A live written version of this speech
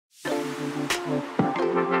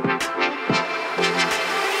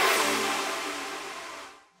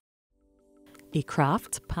A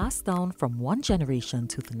craft passed down from one generation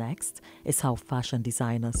to the next is how fashion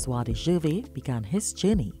designer Zwade Gervais began his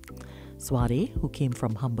journey. Zwade, who came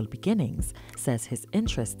from humble beginnings, says his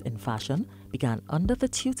interest in fashion began under the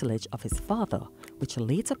tutelage of his father, which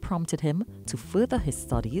later prompted him to further his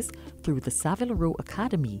studies through the Savile Row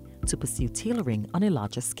Academy to pursue tailoring on a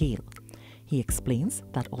larger scale. He explains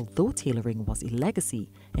that although tailoring was a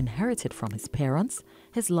legacy inherited from his parents,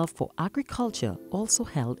 his love for agriculture also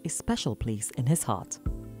held a special place in his heart.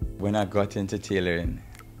 When I got into tailoring,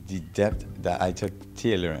 the depth that I took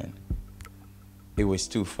tailoring, it was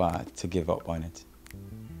too far to give up on it.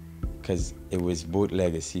 Because it was both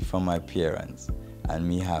legacy from my parents and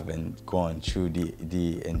me having gone through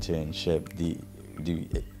the internship,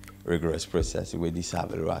 the rigorous process with the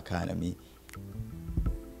Savile Row Academy.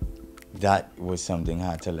 That was something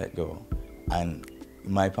I had to let go. And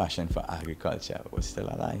my passion for agriculture was still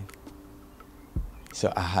alive.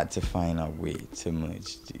 So I had to find a way to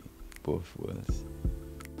merge both worlds.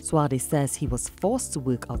 Zwade says he was forced to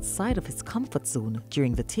work outside of his comfort zone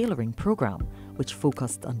during the tailoring program, which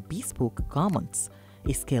focused on bespoke garments,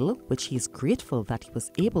 a skill which he is grateful that he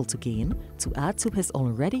was able to gain to add to his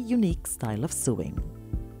already unique style of sewing.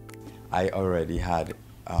 I already had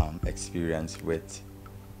experience with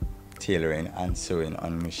tailoring and sewing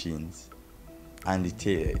on machines. And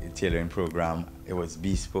the tailoring program, it was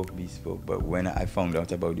bespoke, but when I found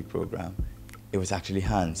out about the program, it was actually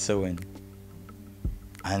hand sewing.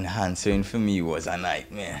 And hand sewing for me was a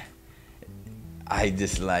nightmare. I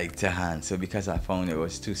disliked to hand sew because I found it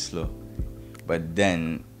was too slow. But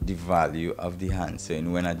then the value of the hand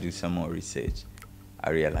sewing, when I do some more research, I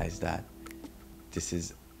realized that this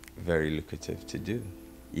is very lucrative to do,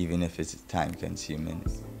 even if it's time consuming.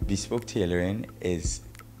 Bespoke tailoring is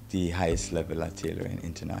the highest level of tailoring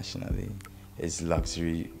internationally. It's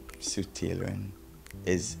luxury suit tailoring.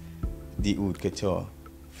 It's the haute couture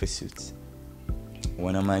for suits.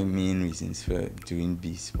 One of my main reasons for doing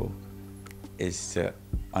bespoke is to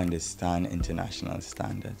understand international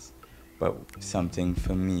standards. But something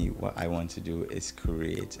for me, what I want to do is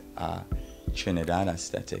create a Trinidad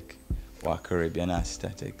aesthetic or a Caribbean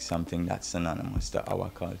aesthetic, something that's synonymous to our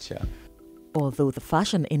culture. Although the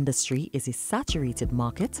fashion industry is a saturated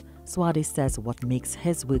market, Zwade says what makes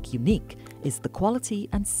his work unique is the quality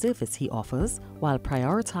and service he offers while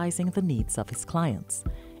prioritizing the needs of his clients,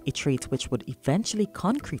 a trait which would eventually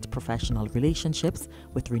concrete professional relationships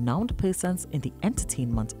with renowned persons in the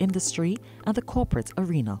entertainment industry and the corporate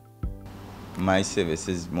arena. My service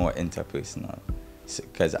is more interpersonal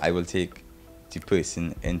because I will take the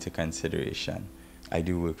person into consideration. I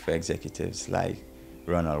do work for executives like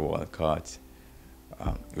Ronald Walcott,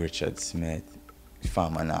 Richard Smith,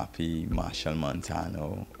 Farmer Nappy, Marshall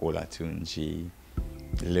Montano, Olatunji,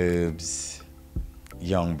 Lurbs,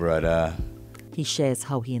 Young Brother. He shares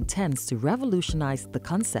how he intends to revolutionize the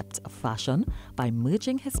concept of fashion by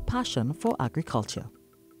merging his passion for agriculture.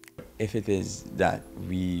 If it is that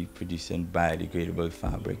we producing biodegradable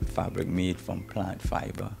fabric made from plant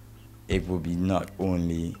fiber, it will be not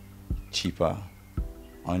only cheaper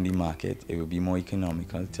on the market, it will be more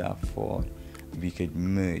economical to afford. We could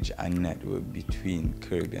merge a network between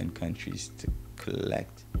Caribbean countries to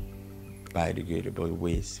collect biodegradable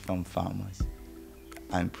waste from farmers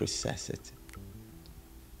and process it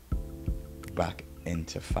back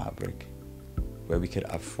into fabric where we could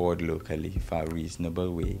afford locally for a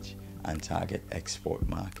reasonable wage and target export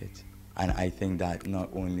market. And I think that not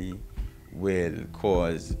only will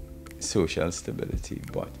cause social stability,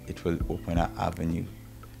 but it will open an avenue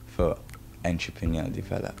for entrepreneurial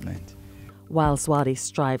development. While Zwade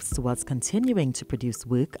strives towards continuing to produce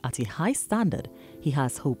work at a high standard, he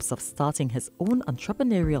has hopes of starting his own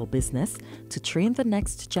entrepreneurial business to train the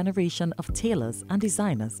next generation of tailors and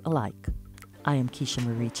designers alike. I am Keisha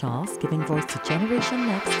Marie Charles, giving voice to Generation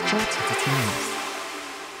Next for TTT News.